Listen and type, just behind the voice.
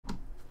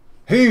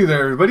Hey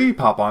there everybody,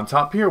 Pop on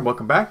Top here.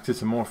 Welcome back to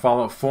some more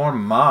Fallout 4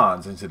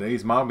 mods. In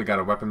today's mod, we got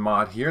a weapon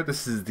mod here.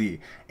 This is the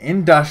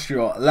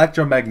Industrial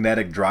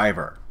Electromagnetic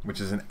Driver, which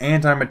is an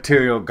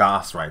anti-material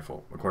Gauss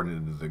rifle,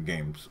 according to the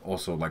game's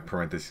also like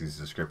parentheses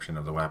description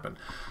of the weapon.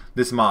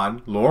 This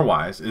mod,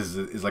 lore-wise,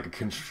 is like a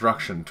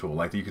construction tool.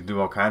 Like you could do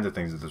all kinds of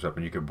things with this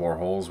weapon. You could bore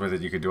holes with it.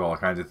 You could do all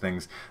kinds of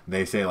things.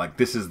 They say like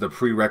this is the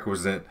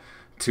prerequisite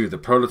to the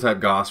prototype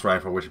Gauss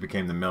rifle, which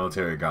became the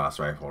military Gauss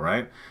rifle,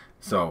 right?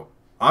 So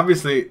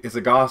obviously, it's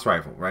a Gauss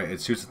rifle, right? It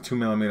shoots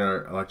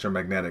 2mm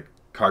electromagnetic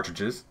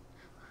cartridges,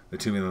 the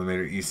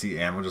 2mm EC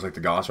ammo, just like the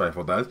Gauss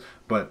rifle does.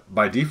 But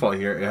by default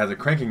here, it has a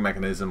cranking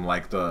mechanism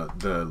like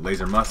the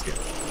laser musket.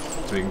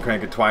 So you can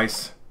crank it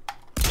twice,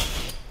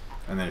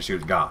 and then it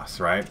shoots Gauss,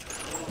 right?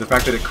 The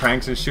fact that it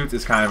cranks and shoots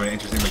is kind of an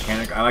interesting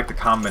mechanic. I like the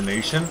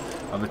combination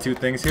of the two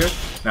things here.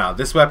 Now,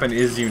 this weapon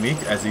is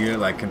unique, as you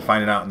like can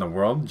find it out in the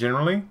world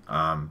generally.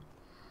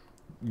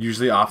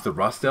 Usually off the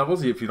Rust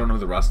Devils. If you don't know who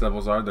the Rust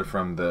Devils are, they're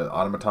from the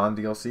Automaton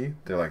DLC.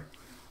 They're like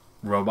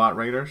robot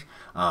raiders.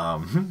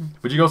 But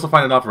you can also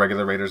find it off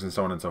regular raiders and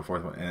so on and so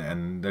forth.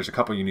 And there's a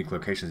couple unique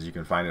locations you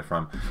can find it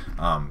from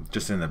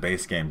just in the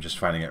base game, just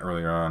finding it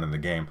earlier on in the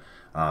game.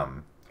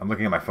 I'm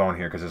looking at my phone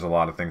here because there's a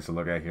lot of things to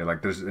look at here.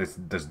 Like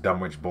there's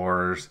Dunwich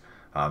borers,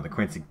 the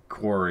Quincy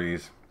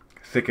quarries,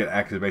 thicket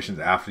excavations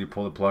after you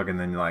pull the plug, and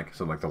then like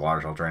the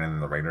water's all draining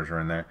and the raiders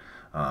are in there.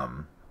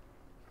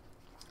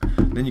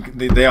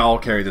 Then they all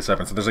carry this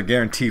weapon, so there's a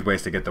guaranteed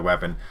ways to get the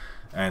weapon,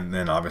 and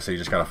then obviously you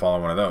just got to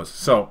follow one of those.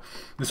 So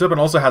this weapon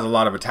also has a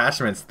lot of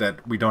attachments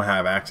that we don't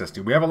have access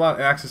to. We have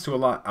access to a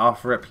lot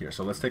off rip here,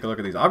 so let's take a look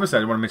at these. Obviously,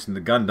 I want to mention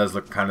the gun does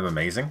look kind of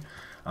amazing.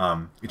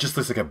 It just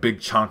looks like a big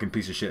chonking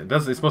piece of shit.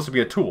 It's supposed to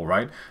be a tool,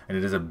 right? And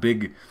it is a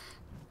big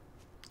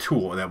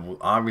tool that will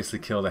obviously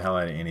kill the hell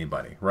out of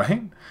anybody,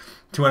 right?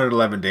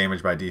 211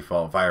 damage by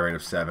default, fire rate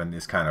of 7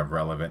 is kind of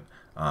relevant.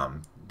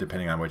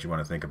 Depending on what you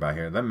want to think about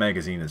here. That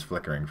magazine is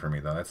flickering for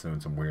me, though. That's doing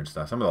some weird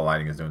stuff. Some of the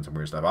lighting is doing some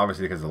weird stuff.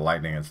 Obviously, because of the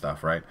lightning and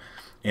stuff, right?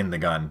 In the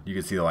gun. You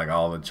can see, like,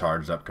 all the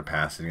charged up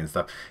capacity and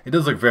stuff. It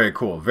does look very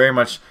cool. Very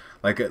much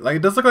like it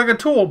does look like a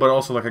tool, but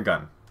also like a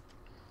gun.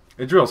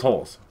 It drills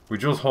holes. We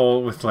drills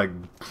hole with, like...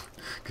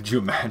 Could you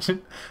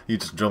imagine? You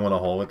just drilling a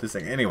hole with this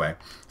thing. Anyway,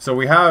 so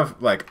we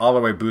have, like, all the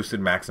way boosted,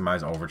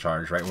 maximized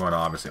overcharge, right? We want to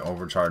obviously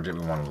overcharge it.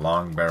 We want a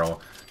long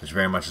barrel, which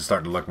very much is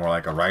starting to look more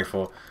like a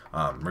rifle.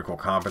 Recoil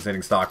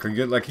compensating stock.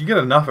 You get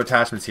enough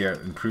attachments here.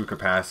 Improved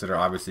capacitor.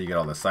 Obviously, you get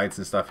all the sights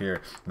and stuff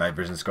here. Night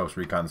vision scopes,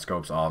 recon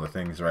scopes, all the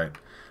things, right?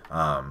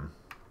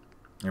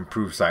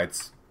 Improved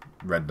sights,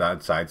 red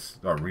dot sights,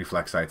 or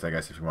reflex sights, I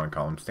guess if you want to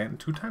call them.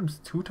 Two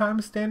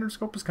times standard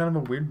scope is kind of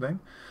a weird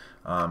thing.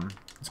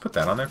 Let's put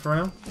that on there for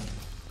right now.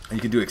 And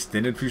you can do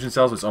extended fusion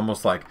cells, which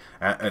almost like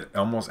it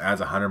almost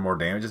adds 100 more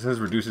damage. It says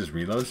reduces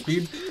reload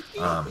speed.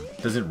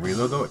 Doesn't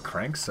reload though; it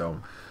cranks.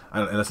 So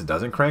unless it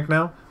doesn't crank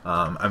now,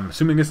 I'm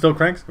assuming it still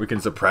cranks. We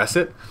can suppress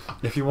it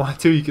if you want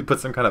to. You can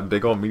put some kind of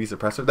big old meaty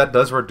suppressor. That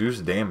does reduce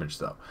damage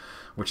though,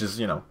 which is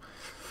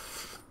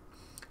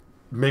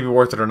maybe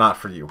worth it or not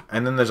for you.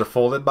 And then there's a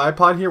folded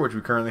bipod here, which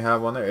we currently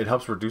have on there. It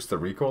helps reduce the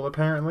recoil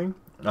apparently.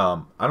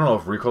 I don't know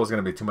if recoil is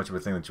going to be too much of a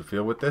thing that you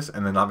feel with this.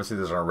 And then obviously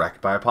there's an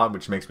erect bipod,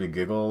 which makes me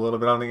giggle a little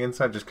bit on the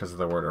inside just because of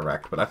the word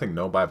erect. But I think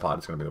no bipod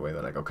is going to be the way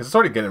that I go, because it's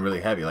already getting really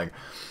heavy, like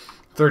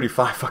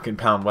 35 fucking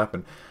pound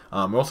weapon.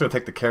 We're also going to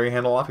take the carry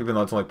handle off, even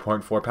though it's only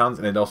 0.4 pounds.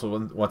 And it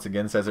also, once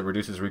again, says it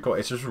reduces recoil.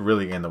 It's just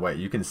really in the way.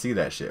 You can see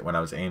that shit when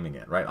I was aiming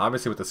it, right?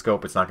 Obviously, with the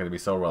scope, it's not going to be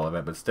so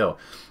relevant. But still,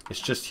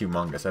 it's just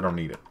humongous. I don't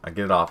need it. I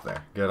get it off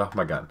there. Get it off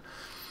my gun.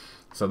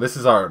 So this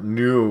is our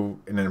new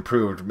and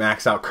improved,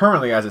 max out,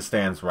 currently as it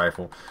stands,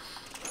 rifle.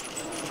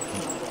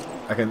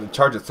 I can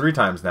charge it 3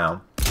 times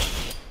now.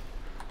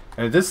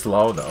 And it is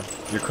slow, though.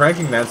 You're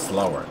cranking that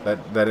slower.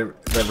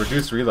 That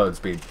reduced reload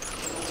speed.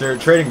 So you're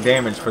trading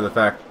damage for the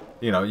fact...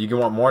 you can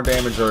want more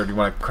damage, or do you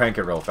want to crank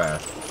it real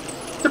fast?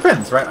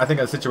 Depends, right? I think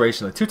a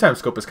situation, the 2-time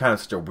scope is kind of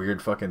such a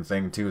weird fucking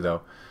thing too,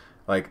 though.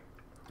 Like,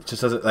 it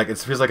just doesn't, like, it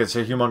feels like it's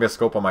a humongous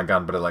scope on my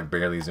gun, but it like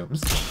barely zooms.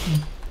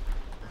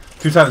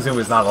 2-time zoom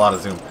is not a lot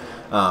of zoom,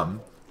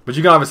 but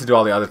you can obviously do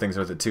all the other things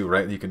with it too,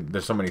 right?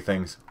 There's so many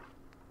things.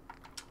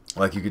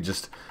 Like you could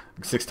just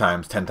 6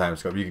 times, 10 times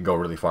scope. You can go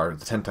really far.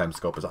 The 10 times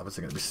scope is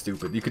obviously going to be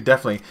stupid. You could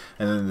definitely,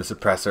 and then the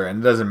suppressor,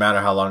 and it doesn't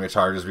matter how long it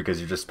charges because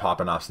you're just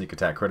popping off sneak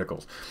attack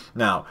criticals.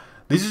 Now,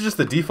 these are just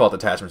the default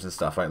attachments and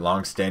stuff, right?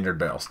 Long standard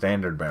barrels.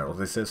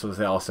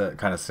 They all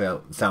kind of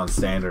sound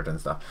standard and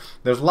stuff.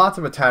 There's lots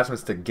of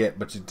attachments to get,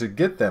 but to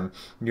get them,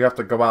 you have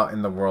to go out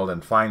in the world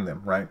and find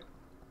them, right?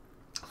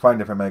 Find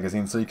different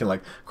magazines, so you can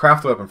like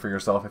craft a weapon for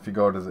yourself. If you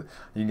go to you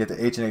can get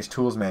the H&H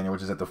Tools manual,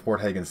 which is at the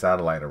Fort Hagen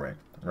satellite array,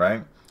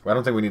 right? Well, I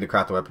don't think we need to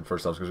craft a weapon for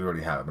ourselves because we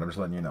already have it, but I'm just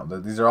letting you know.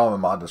 These are all in the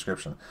mod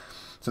description.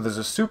 So there's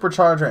a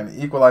supercharger and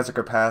equalizer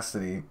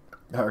capacitor,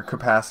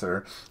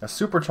 a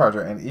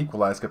supercharger and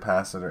equalized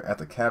capacitor at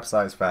the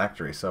capsize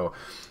factory. So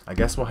I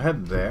guess we'll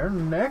head there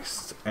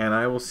next, and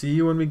I will see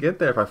you when we get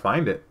there if I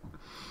find it.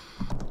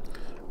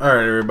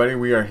 Alright, everybody,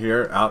 we are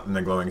here out in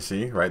the glowing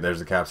sea, right? There's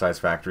the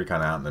capsized factory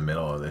kind of out in the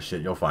middle of this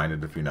shit. You'll find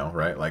it if you know,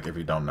 right? Like, if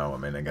you don't know, I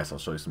mean, I guess I'll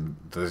show you some.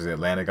 There's the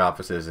Atlantic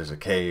offices, there's a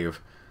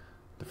cave,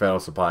 the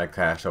Federal Supply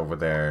Cache over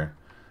there,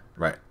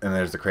 right? And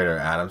there's the crater of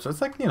Adams. So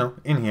it's like, you know,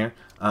 in here.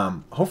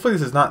 Hopefully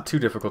this is not too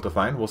difficult to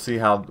find. We'll see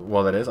how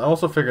well that is. I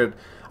also figured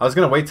I was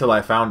going to wait till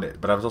I found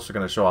it, but I was also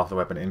going to show off the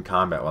weapon in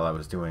combat while I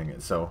was doing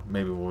it. So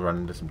maybe we'll run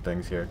into some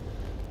things here.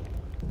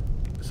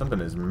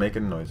 Something is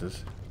making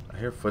noises. I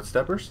hear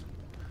footsteppers.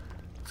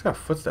 It's got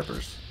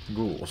footsteppers.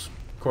 Ghouls.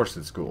 Of course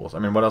it's ghouls. I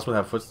mean, what else would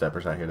have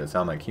footsteppers out here that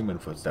sound like human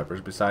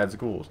footsteppers besides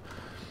ghouls?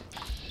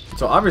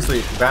 So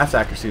obviously, VATS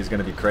accuracy is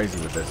going to be crazy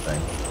with this thing.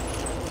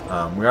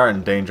 We are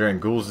in danger, and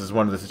ghouls is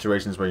one of the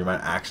situations where you might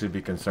actually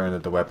be concerned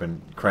that the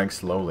weapon cranks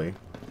slowly.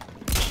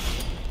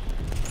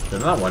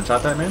 Did I not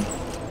one-shot that, man?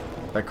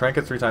 If I crank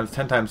it 3 times,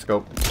 10 times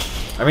scope.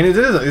 I mean,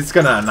 it's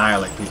going to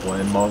annihilate people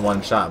in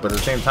one shot, but at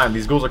the same time,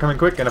 these ghouls are coming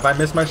quick, and if I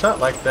miss my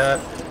shot like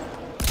that...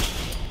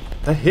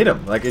 That hit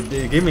him. Like, it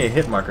gave me a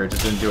hit marker. It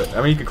just didn't do it.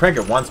 I mean, you could crank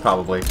it once,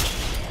 probably.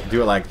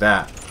 Do it like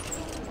that.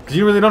 Because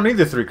you really don't need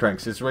the 3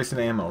 cranks. It's wasting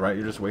ammo, right?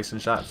 You're just wasting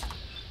shots.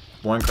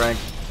 1 crank.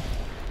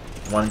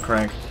 1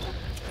 crank.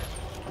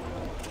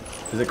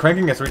 Is it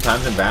cranking it 3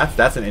 times in VATS?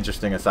 That's an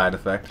interesting side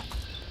effect.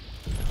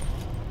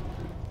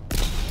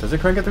 Does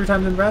it crank it 3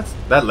 times in VATS?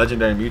 That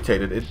legendary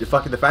mutated. The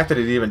fact that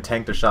it even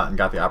tanked a shot and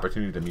got the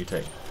opportunity to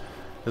mutate.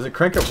 Does it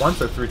crank it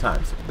once or 3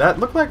 times? That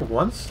looked like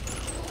once.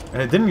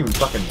 And it didn't even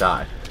fucking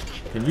die.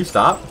 Can you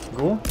stop,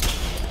 ghoul?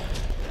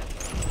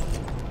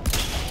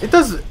 It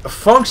does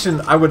function,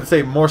 I would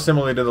say, more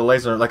similarly to the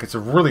laser. Like, it's a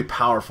really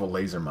powerful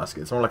laser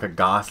musket. It's more like a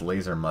Gauss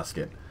laser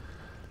musket.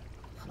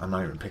 I'm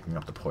not even picking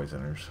up the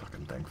poisoners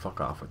fucking thing.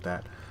 Fuck off with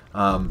that.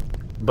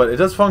 But it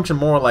does function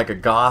more like a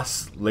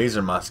Gauss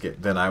laser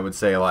musket than I would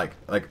say, like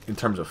in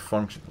terms of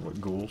function.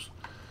 What, ghouls?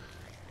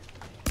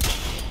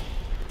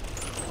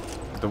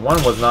 The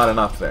 1 was not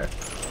enough there.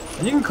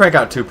 And you can crank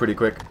out 2 pretty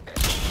quick.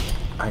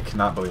 I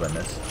cannot believe I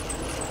missed.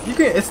 You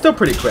can. It's still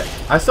pretty quick.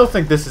 I still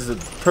think this is a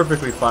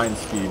perfectly fine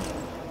speed.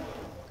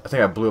 I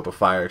think I blew up a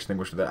fire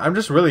extinguisher there. I'm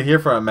just really here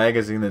for a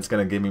magazine that's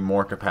going to give me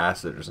more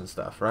capacitors and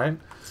stuff, right?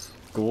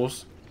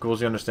 Ghouls?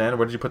 Ghouls, you understand?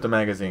 Where did you put the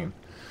magazine?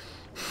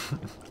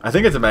 I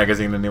think it's a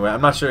magazine anyway.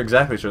 I'm not sure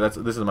exactly sure.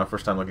 This is my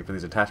first time looking for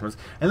these attachments.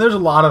 And there's a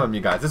lot of them,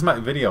 you guys. This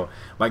video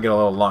might get a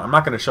little long. I'm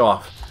not going to show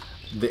off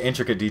the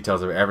intricate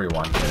details of every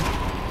one here.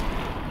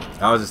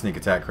 That was a sneak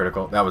attack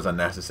critical. That was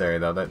unnecessary,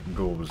 though. That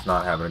ghoul was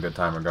not having a good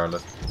time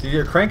regardless. So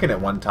you're cranking it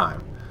 1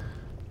 time.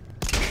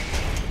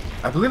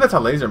 I believe that's how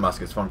laser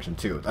muskets function,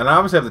 too. And I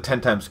obviously have the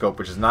 10 times scope,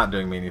 which is not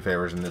doing me any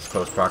favors in this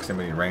close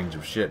proximity range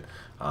of shit.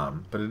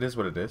 But it is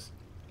what it is.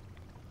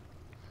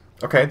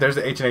 Okay, there's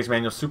the H&H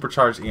manual,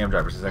 Supercharged EM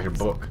Drivers. It's like a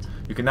book.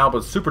 You can now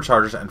build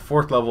superchargers and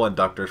 4th level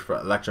inductors for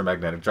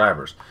electromagnetic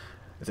drivers.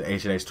 It's an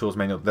H&H tools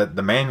manual.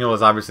 The manual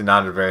is obviously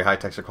not a very high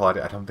texture quality.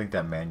 I don't think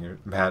that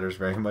matters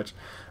very much.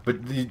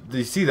 But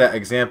you see that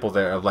example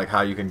there of like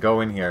how you can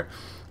go in here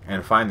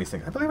and find these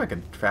things. I believe I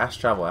can fast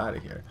travel out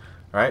of here.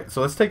 Right?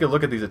 So let's take a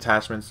look at these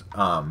attachments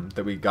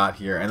that we got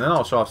here, and then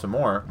I'll show off some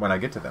more when I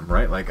get to them.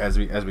 Right? Like as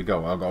we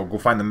go, I'll go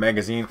find the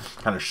magazine,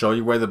 kind of show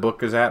you where the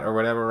book is at or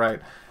whatever. Right?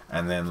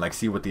 And then like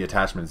see what the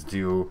attachments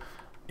do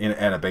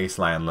at a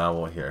baseline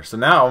level here. So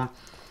now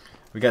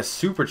we got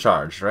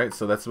supercharged, right?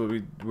 So that's what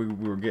we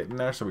were getting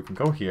there. So we can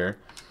go here.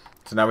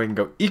 So now we can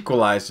go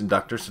equalized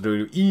inductor, so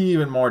do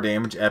even more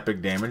damage,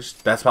 epic damage.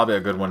 That's probably a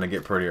good one to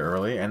get pretty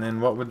early. And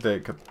then what would the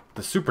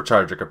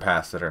supercharger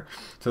capacitor?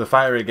 So the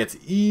fire rate gets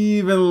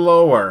even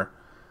lower,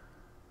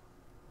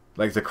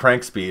 like the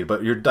crank speed,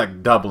 but you're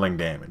like doubling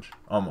damage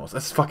almost.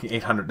 That's fucking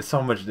 800. There's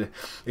so much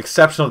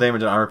exceptional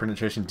damage and armor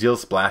penetration.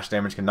 Deals splash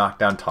damage, can knock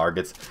down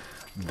targets.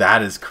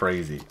 That is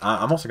crazy.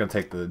 I'm also gonna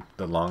take the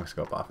long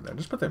scope off of there.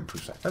 Just put the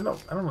improved sight. I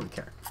don't really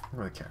care. I don't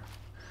really care.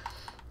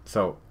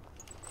 So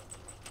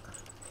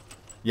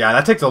yeah,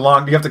 that takes a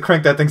long. You have to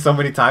crank that thing so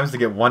many times to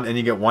get one, and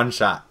you get 1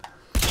 shot.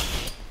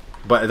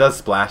 But it does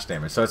splash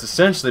damage, so it's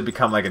essentially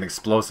become like an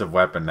explosive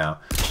weapon now.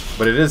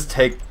 But it does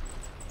take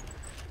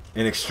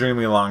an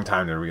extremely long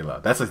time to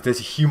reload. That's like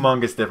this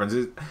humongous difference.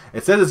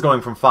 It says it's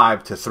going from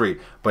 5 to 3,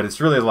 but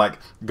it's really like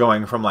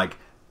going from like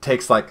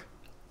takes like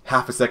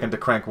half a second to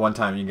crank 1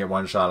 time, you can get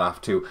 1 shot off,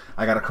 too.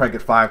 I gotta crank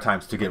it 5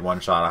 times to get 1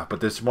 shot off,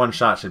 but this 1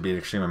 shot should be an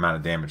extreme amount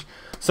of damage.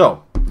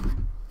 So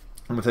I'm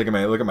gonna take a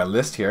look at my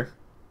list here.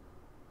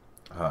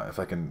 If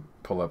I can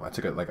pull up, I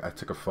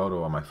took a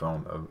photo on my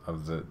phone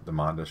of the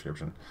mod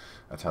description.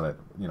 That's how that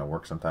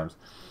works sometimes.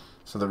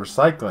 So the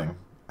recycling,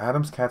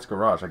 Adams Cat's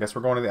Garage. I guess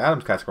we're going to the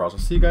Adams Cat's Garage. I'll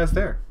see you guys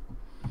there.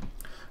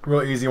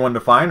 Real easy one to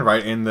find,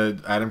 right in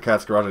the Adams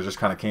Cat's Garage. I just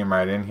kind of came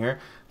right in here.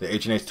 The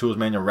H&H Tools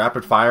Manual,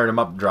 rapid fire them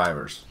up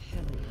drivers.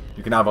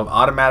 You can now build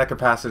automatic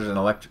capacitors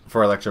and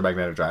for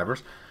electromagnetic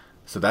drivers.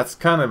 So that's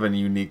kind of a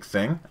unique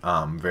thing.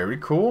 Very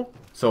cool.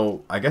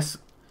 So I guess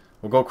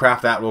we'll go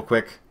craft that real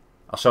quick.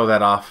 I'll show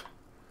that off.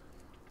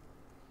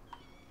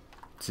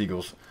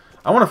 Seagulls.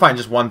 I want to find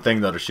just one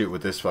thing though to shoot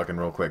with this fucking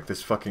real quick.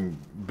 This fucking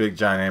big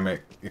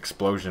dynamic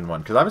explosion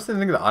one. Because obviously I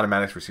think the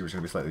automatics receiver is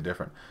going to be slightly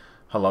different.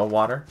 Hello,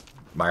 water.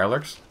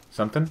 Mirelurks.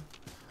 Something?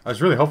 I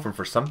was really hoping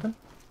for something.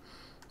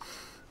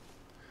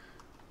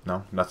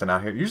 No, nothing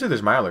out here. Usually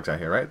there's Mirelurks out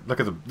here, right?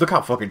 Look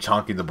how fucking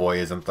chunky the boy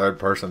is in third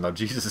person, though.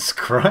 Jesus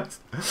Christ.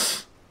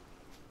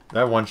 Did I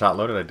have one shot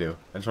loaded? I do.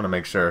 I just want to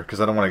make sure,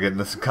 because I don't want to get in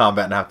this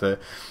combat and have to...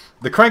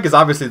 The crank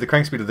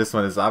speed of this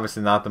one is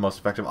obviously not the most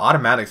effective.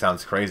 Automatic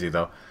sounds crazy,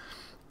 though.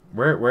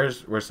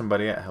 Where's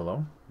somebody at?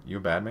 Hello? You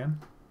a bad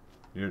man?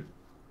 There's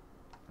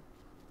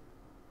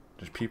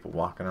people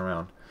walking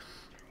around.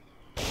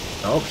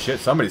 Oh,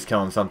 shit. Somebody's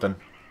killing something.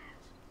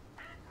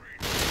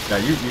 Now,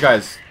 you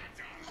guys...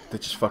 They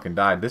just fucking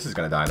died. This is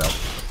gonna die, though.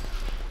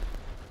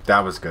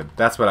 That was good.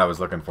 That's what I was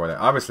looking for there.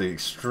 Obviously,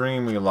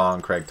 extremely long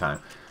Craig time.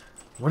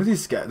 What are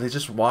these guys? They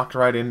just walked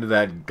right into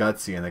that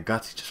Gutsy, and the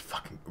Gutsy just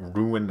fucking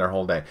ruined their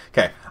whole day.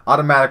 Okay,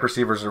 automatic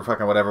receivers or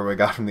fucking whatever we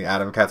got from the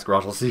Adam Cat's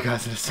Garage. We'll see you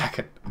guys in a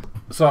second.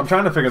 So I'm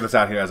trying to figure this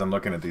out here as I'm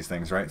looking at these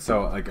things, right?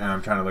 So, like, and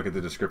I'm trying to look at the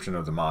description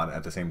of the mod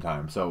at the same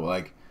time. So,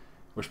 like,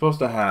 we're supposed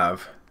to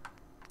have...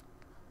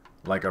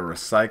 like a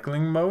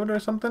recycling mode or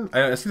something?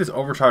 I see this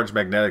overcharged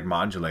magnetic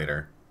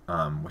modulator.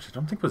 Which I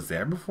don't think was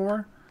there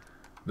before.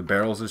 The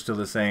barrels are still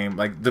the same.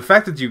 Like, the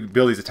fact that you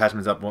build these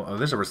attachments up... Well, oh,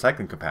 there's a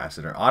recycling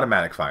capacitor.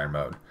 Automatic fire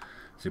mode.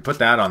 So you put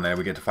that on there,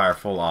 we get to fire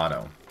full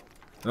auto.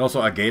 And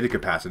also a gated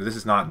capacitor. This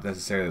is not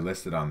necessarily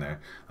listed on there.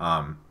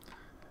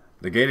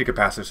 The gated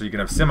capacitor, so you can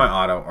have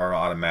semi-auto or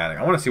automatic.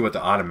 I want to see what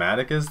the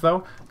automatic is,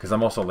 though. Because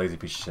I'm also a lazy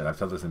piece of shit. I've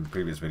said this in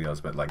previous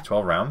videos, but like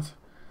 12 rounds.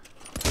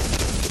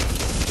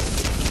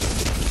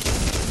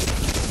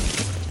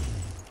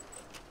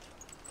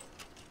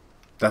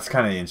 That's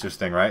kind of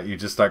interesting, right? You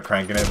just start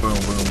cranking it, boom,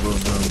 boom, boom,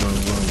 boom, boom, boom,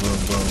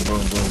 boom, boom,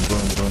 boom, boom,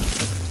 boom, boom,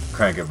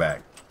 crank it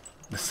back.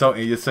 It's so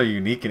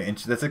unique and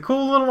interesting. That's a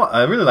cool little one.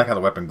 I really like how the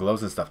weapon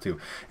glows and stuff too.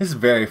 This is a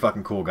very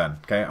fucking cool gun.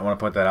 Okay, I want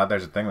to put that out.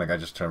 There's a thing. Like I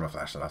just turned my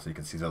flashlight off so you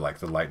can see the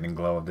lightning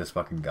glow of this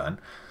fucking gun.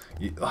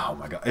 Oh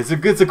my god, it's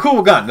a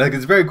cool gun. Like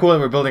it's very cool that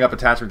we're building up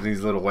attachments in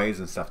these little ways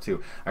and stuff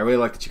too. I really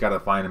like that you gotta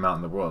find them out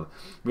in the world.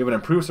 We have an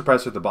improved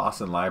suppressor at the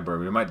Boston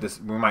Library. We might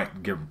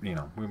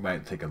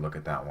take a look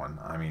at that one.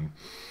 I mean.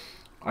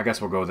 I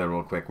guess we'll go there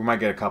real quick. We might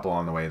get a couple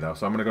on the way, though.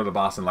 So I'm going to go to the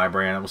Boston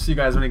Library, and we'll see you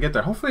guys when you get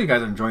there. Hopefully you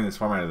guys are enjoying this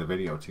format of the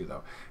video, too,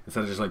 though.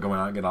 Instead of just, like, going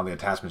out and getting all the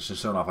attachments,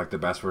 just showing off, like, the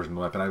best version of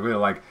the weapon. I really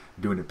like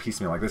doing it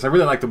piecemeal like this. I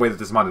really like the way that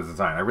this mod is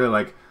designed. I really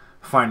like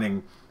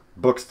finding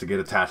books to get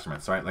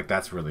attachments, right? Like,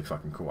 that's really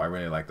fucking cool. I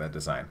really like that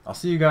design. I'll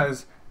see you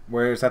guys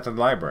where it's at the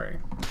library.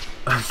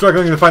 I'm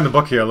struggling to find the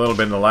book here a little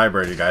bit in the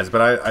library, you guys,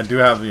 but I do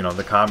have, you know,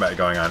 the combat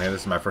going on here.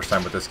 This is my first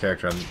time with this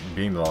character and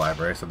being in the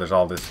library, so there's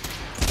all this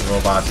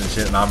robots and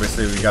shit, and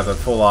obviously we got the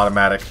full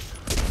automatic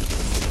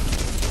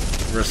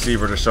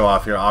receiver to show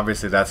off here.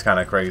 Obviously that's kind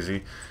of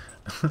crazy.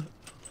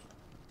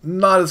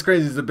 Not as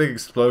crazy as the big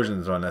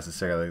explosions one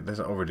necessarily. There's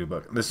an overdue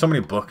book. There's so many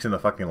books in the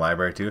fucking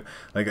library too.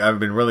 Like I've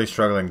been really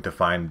struggling to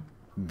find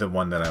the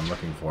one that I'm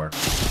looking for.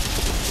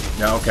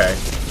 Yeah, okay.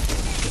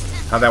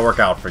 How'd that work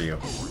out for you?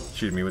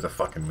 Shoot me with a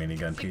fucking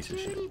minigun, piece of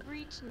shit.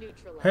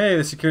 Hey,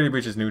 the security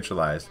breach is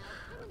neutralized.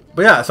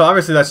 But yeah, so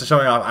obviously that's just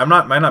showing off.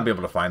 Might not be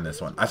able to find this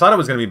one. I thought it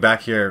was going to be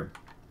back here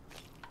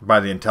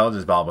by the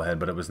intelligence bobblehead,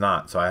 but it was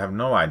not. So I have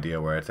no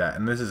idea where it's at.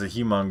 And this is a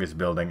humongous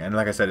building. And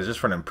like I said, it's just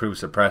for an improved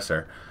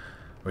suppressor,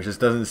 which just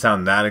doesn't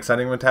sound that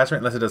exciting of an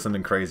attachment unless it does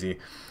something crazy.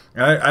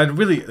 And I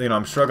really, you know,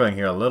 I'm struggling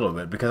here a little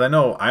bit because I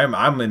know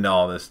I'm into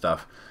all this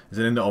stuff. Is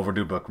it in the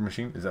overdue book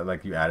machine? Is that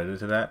like you added it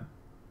to that?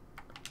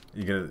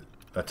 You get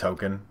a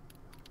token?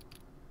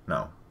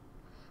 No.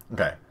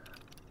 Okay.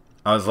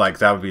 I was like,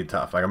 that would be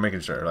tough. Like, I'm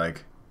making sure,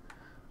 like,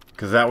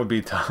 because that would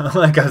be tough.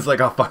 Like, I was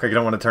like, oh, fuck, I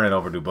don't want to turn it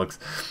over to books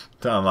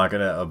to unlock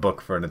a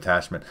book for an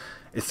attachment.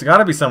 It's got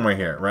to be somewhere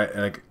here, right?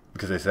 Like,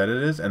 because they said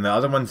it is, and the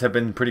other ones have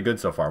been pretty good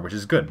so far, which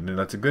is good. And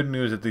that's a good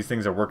news that these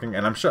things are working,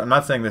 and I'm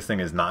not saying this thing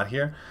is not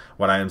here.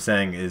 What I am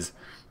saying is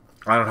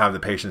I don't have the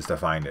patience to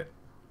find it.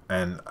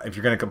 And if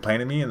you're going to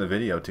complain at me in the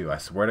video, too, I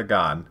swear to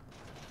God,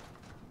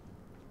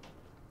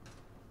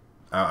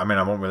 I mean,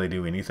 I won't really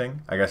do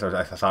anything. I guess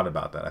I thought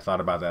about that. I thought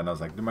about that, and I was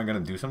like, am I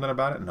going to do something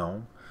about it?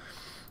 No.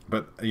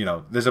 But, you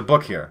know, there's a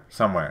book here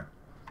somewhere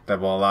that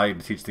will allow you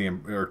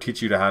to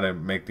teach you how to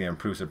make the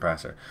improved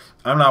suppressor.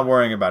 I'm not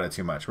worrying about it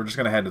too much. We're just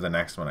going to head to the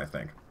next one, I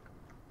think.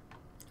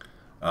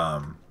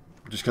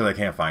 Just because I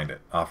can't find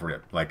it off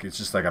rip. Like, it's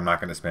just like I'm not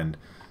going to spend,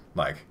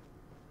 like,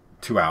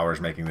 2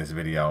 hours making this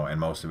video, and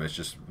most of it's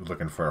just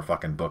looking for a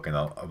fucking book in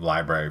a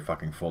library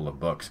fucking full of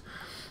books,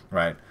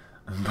 right?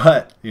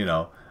 But, you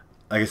know,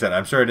 like I said,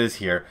 I'm sure it is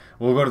here.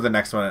 We'll go to the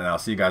next one, and I'll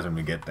see you guys when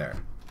we get there.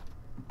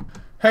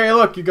 Hey,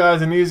 look, you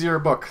guys, an easier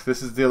book.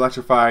 This is the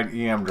electrified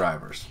EM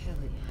drivers.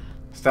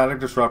 Static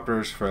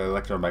disruptors for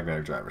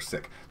electromagnetic drivers.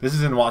 Sick. This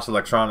is in Watts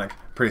Electronic.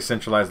 Pretty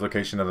centralized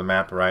location of the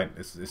map, right?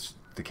 It's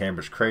the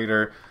Cambridge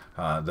Crater,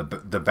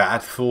 the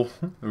Bathful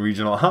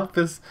Regional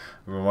Office,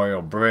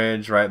 Memorial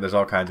Bridge, right? There's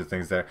all kinds of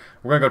things there.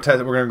 We're gonna go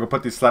test. We're gonna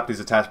go slap these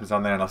attachments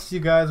on there, and I'll see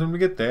you guys when we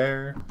get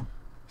there.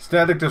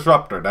 Static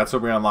disruptor. That's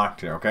what we unlocked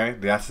here, okay?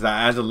 That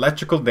adds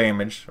electrical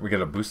damage. We get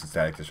a boosted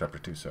static disruptor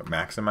too. So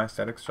maximize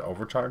static, so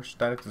overcharge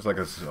static. It's like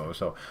a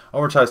so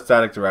overcharge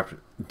static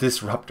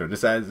disruptor.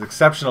 This adds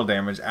exceptional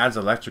damage, adds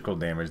electrical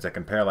damage that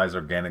can paralyze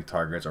organic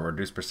targets or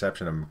reduce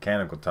perception of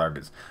mechanical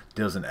targets.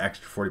 Deals an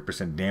extra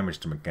 40% damage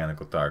to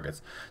mechanical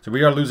targets. So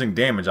we are losing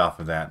damage off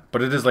of that,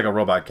 but it is like a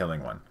robot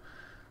killing one.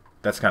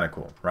 That's kind of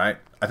cool, right?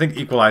 I think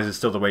equalize is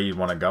still the way you'd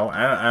want to go.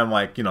 I'm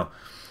like, you know,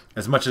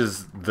 as much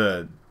as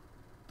the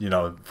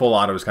full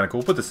auto is kind of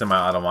cool. Put the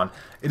semi-auto on.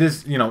 It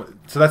is, you know,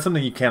 so that's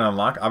something you can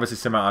unlock. Obviously,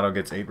 semi-auto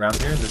gets 8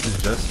 rounds here. This is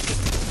just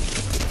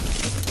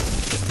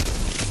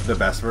the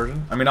best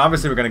version. I mean,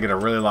 obviously, we're going to get a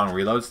really long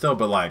reload still,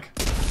 but, like,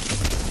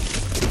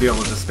 to be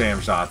able to just spam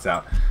shots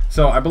out.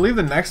 So, I believe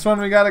the next one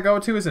we got to go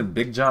to is in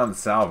Big John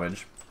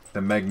Salvage,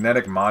 the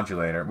magnetic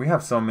modulator. We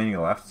have so many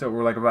left, so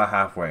we're, like, about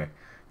halfway.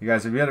 You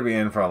guys, you got to be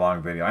in for a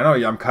long video. I know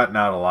I'm cutting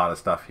out a lot of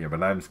stuff here,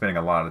 but I'm spending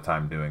a lot of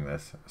time doing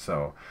this,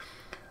 so...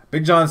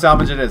 Big John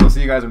Salvage it is. I'll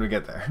see you guys when we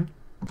get there.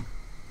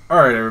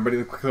 Alright, everybody,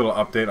 a quick little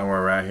update on where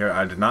we're at here.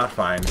 I did not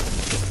find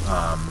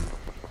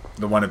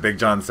the one at Big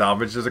John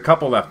Salvage. There's a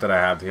couple left that I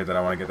have here that I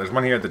want to get. There's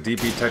one here at the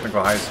DP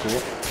Technical High School.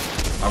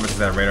 Obviously,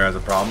 that radar has a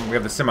problem. We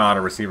have the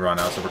semi-auto receiver on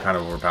now, so we're kind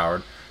of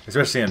overpowered.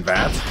 Especially in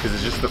VATS, because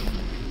it's just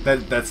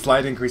that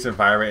slight increase in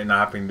fire rate and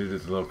not having to do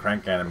this little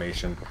crank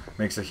animation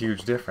makes a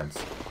huge difference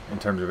in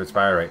terms of its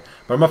fire rate.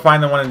 But I'm going to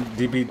find the one in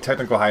DB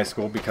Technical High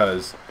School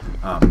because,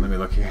 let me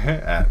look here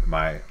at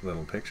my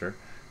little picture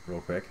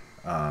real quick.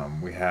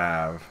 We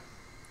have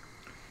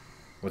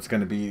what's going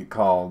to be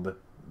called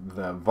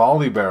the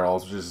volley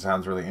barrels, which just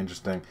sounds really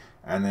interesting.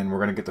 And then we're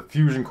going to get the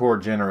fusion core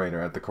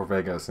generator at the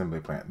Corvega assembly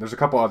plant. There's a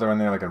couple other in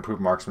there, like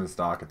improved marksman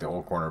stock at the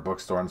old corner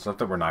bookstore and stuff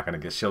that we're not going to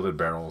get, shielded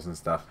barrels and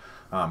stuff.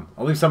 I'll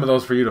leave some of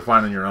those for you to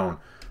find on your own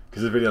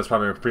because this video is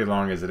probably pretty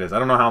long as it is. I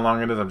don't know how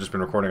long it is. I've just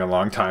been recording a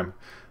long time.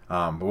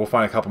 But we'll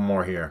find a couple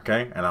more here,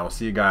 okay? And I will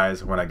see you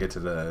guys when I get to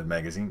the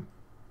magazine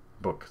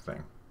book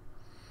thing.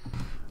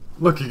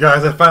 Look, you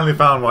guys, I finally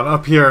found one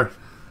up here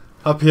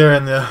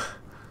in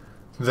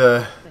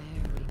the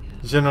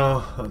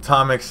General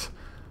Atomics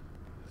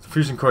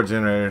fusion core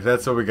generator.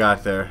 That's what we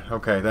got there.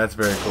 Okay, that's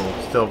very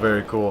cool. Still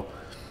very cool.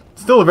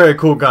 Still a very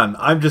cool gun.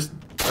 I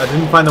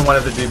didn't find the one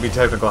at the DB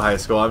Technical High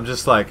School. I'm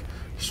just like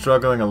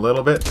struggling a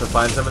little bit to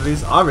find some of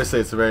these. Obviously,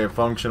 it's a very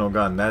functional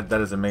gun. That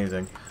is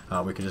amazing.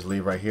 We can just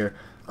leave right here.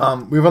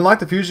 We've unlocked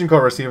the fusion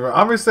core receiver.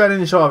 Obviously, I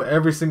didn't show off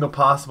every single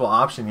possible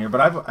option here,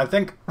 but I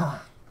think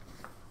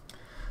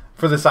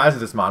for the size of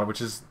this model,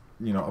 which is,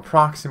 you know,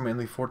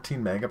 approximately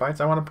 14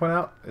 megabytes, I want to point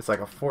out. It's like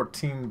a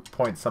 14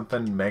 point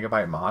something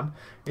megabyte mod.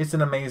 It's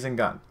an amazing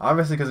gun.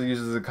 Obviously, because it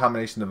uses a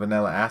combination of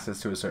vanilla assets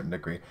to a certain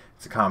degree.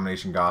 It's a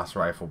combination Gauss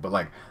rifle, but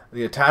like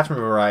the attachment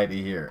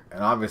variety here,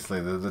 and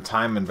obviously the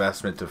time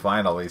investment to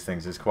find all these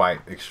things is quite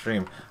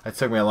extreme. It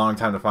took me a long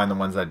time to find the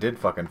ones I did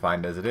fucking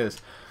find as it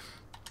is.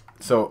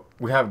 So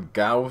we have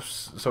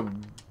Gauss, so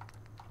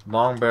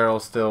long barrel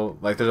still,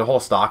 like there's a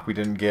whole stock we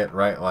didn't get,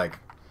 right? Like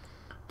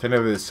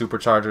technically the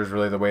supercharger is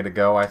really the way to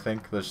go, I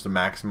think, just to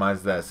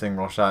maximize that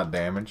single shot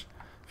damage.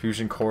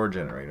 Fusion core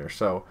generator,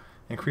 so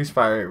increase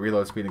fire rate,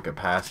 reload speed and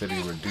capacity,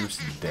 reduce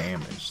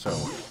damage. So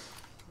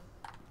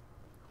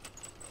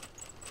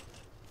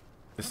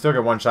it still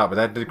got one shot, but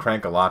that did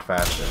crank a lot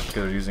faster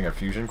because we're using a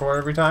fusion core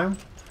every time.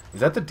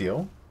 Is that the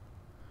deal?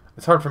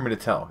 It's hard for me to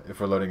tell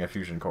if we're loading a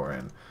fusion core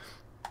in.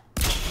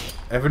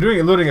 And if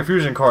we're loading a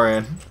fusion core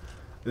in,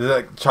 does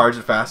that charge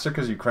it faster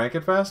because you crank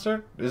it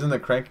faster? Isn't the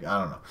crank...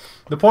 I don't know.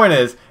 The point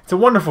is, it's a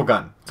wonderful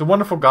gun. It's a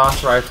wonderful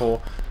Gauss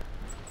rifle,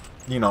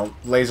 you know,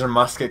 laser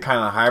musket kind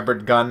of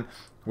hybrid gun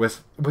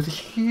with a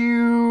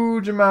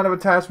huge amount of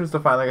attachments to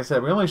find. Like I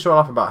said, we only showed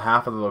off about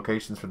half of the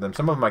locations for them.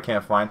 Some of them I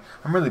can't find.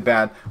 I'm really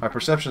bad. My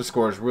perception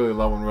score is really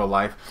low in real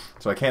life,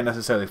 so I can't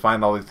necessarily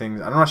find all these things.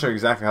 I'm not sure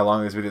exactly how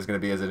long this video is going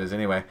to be as it is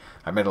anyway.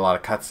 I made a lot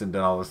of cuts and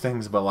done all those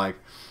things, but like,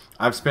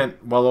 I've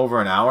spent well over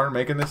an hour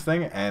making this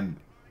thing, and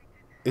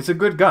it's a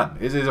good gun.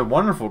 It is a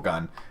wonderful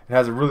gun. It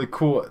has a really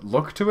cool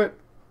look to it.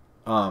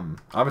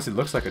 Obviously, it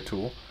looks like a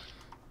tool.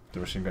 The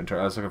machine gun turret.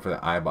 I was looking for the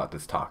iBot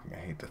that's talking. I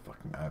hate the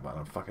fucking iBot.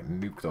 I'll fucking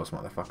nuke those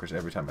motherfuckers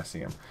every time I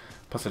see them.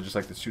 Plus, I just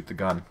like to shoot the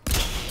gun.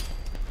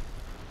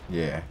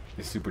 Yeah,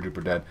 it's super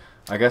duper dead.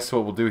 I guess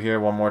what we'll do here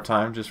one more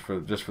time, just for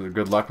the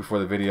good luck before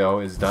the video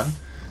is done.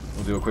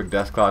 We'll do a quick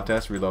death claw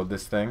test. Reload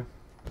this thing.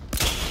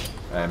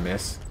 I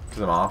miss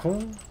because I'm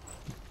awful.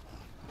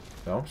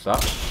 No,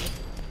 stop.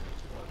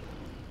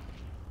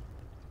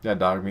 Yeah,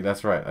 dog me,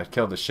 that's right. I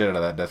killed the shit out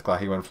of that Deathclaw.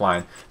 He went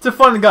flying. It's a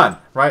fun gun,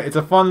 right? It's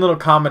a fun little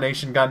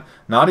combination gun.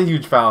 Not a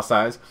huge file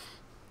size.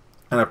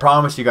 And I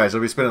promise you guys,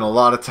 you'll be spending a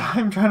lot of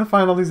time trying to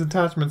find all these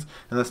attachments.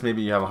 Unless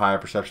maybe you have a higher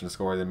perception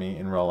score than me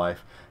in real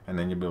life. And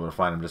then you'll be able to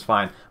find them just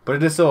fine. But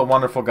it is still a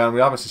wonderful gun. We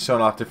obviously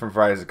shown off different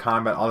varieties of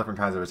combat, all different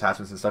kinds of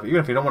attachments and stuff. Even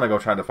if you don't want to go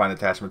trying to find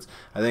attachments,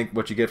 I think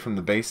what you get from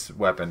the base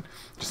weapon,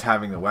 just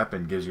having the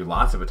weapon gives you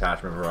lots of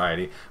attachment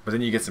variety. But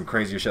then you get some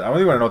crazier shit. I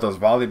really want to know what those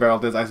volley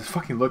barrels is. I just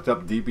fucking looked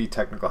up DB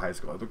Technical High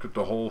School. I looked at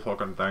the whole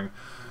fucking thing.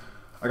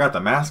 I got the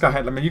mask I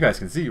had. I mean, you guys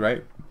can see,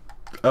 right?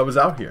 I was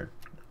out here.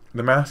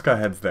 the mascot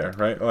head's there,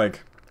 right?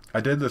 Like,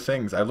 I did the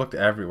things. I looked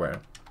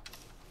everywhere.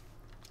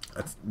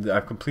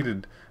 I've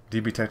completed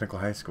DB Technical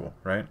High School,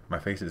 right? My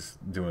face is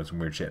doing some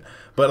weird shit.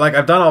 But, like,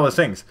 I've done all the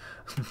things.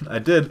 I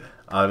did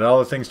all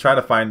the things, try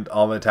to find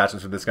all the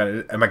attachments for this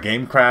gun. And my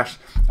game crashed.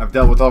 I've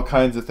dealt with all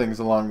kinds of things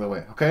along the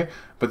way, okay?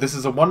 But this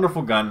is a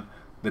wonderful gun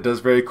that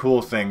does very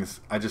cool things.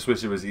 I just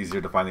wish it was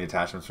easier to find the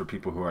attachments for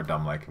people who are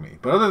dumb like me.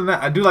 But other than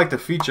that, I do like the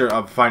feature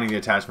of finding the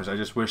attachments. I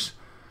just wish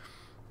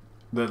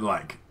that,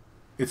 like,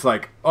 it's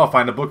like, oh,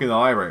 find a book in the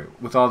library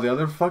with all the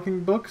other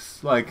fucking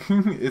books. Like,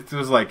 it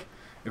was like,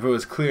 if it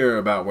was clear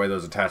about where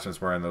those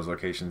attachments were in those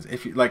locations.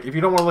 If you if you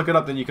don't want to look it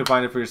up, then you can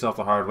find it for yourself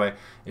the hard way.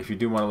 If you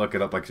do want to look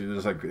it up, like,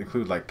 just like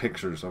include like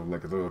pictures of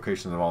like the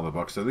locations of all the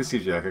books. So at least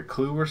gives you like a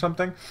clue or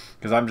something.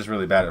 Because I'm just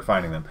really bad at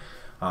finding them.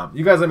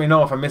 You guys let me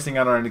know if I'm missing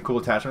out on any cool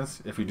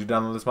attachments. If you do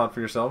download this mod for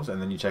yourselves,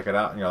 and then you check it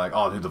out, and you're like,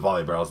 oh, dude, the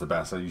volley barrel is the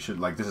best. So you should,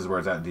 like, this is where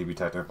it's at in DB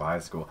Technical High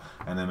School.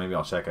 And then maybe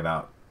I'll check it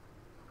out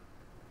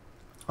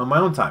on my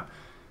own time.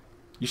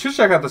 You should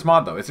check out this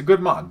mod, though. It's a good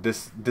mod.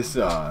 This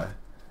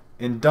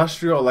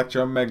Industrial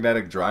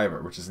Electromagnetic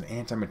Driver, which is an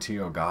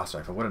anti-material Gauss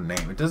rifle. What a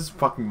name. It does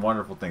fucking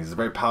wonderful things. It's a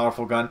very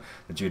powerful gun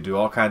that you do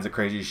all kinds of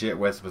crazy shit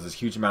with this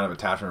huge amount of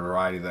attachment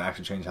variety that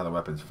actually changes how the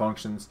weapon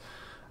functions.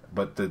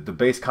 But the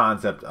base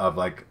concept of,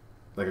 like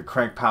a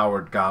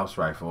crank-powered Gauss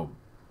rifle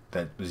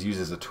that was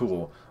used as a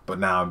tool, but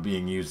now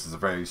being used as a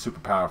very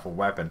super powerful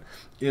weapon,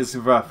 is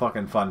a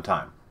fucking fun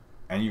time.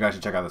 And you guys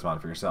should check out this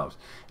mod for yourselves.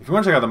 If you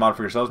want to check out the mod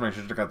for yourselves, make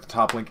sure to check out the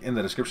top link in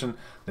the description.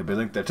 There'll be a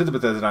link there to the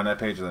Bethesda.net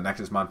page or the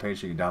Nexus mod page,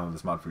 so you can download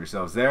this mod for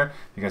yourselves there.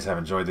 If you guys have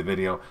enjoyed the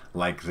video,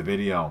 like the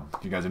video.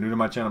 If you guys are new to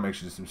my channel, make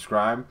sure to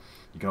subscribe.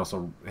 You can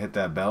also hit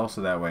that bell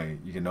so that way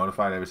you get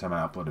notified every time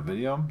I upload a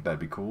video. That'd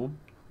be cool,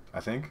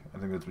 I think. I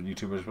think that's what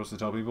YouTubers are supposed to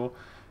tell people.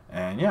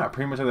 And yeah,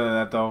 pretty much other than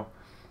that, though,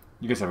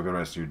 you guys have a good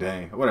rest of your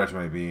day, whatever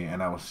it may be,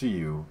 and I will see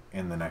you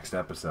in the next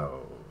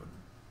episode.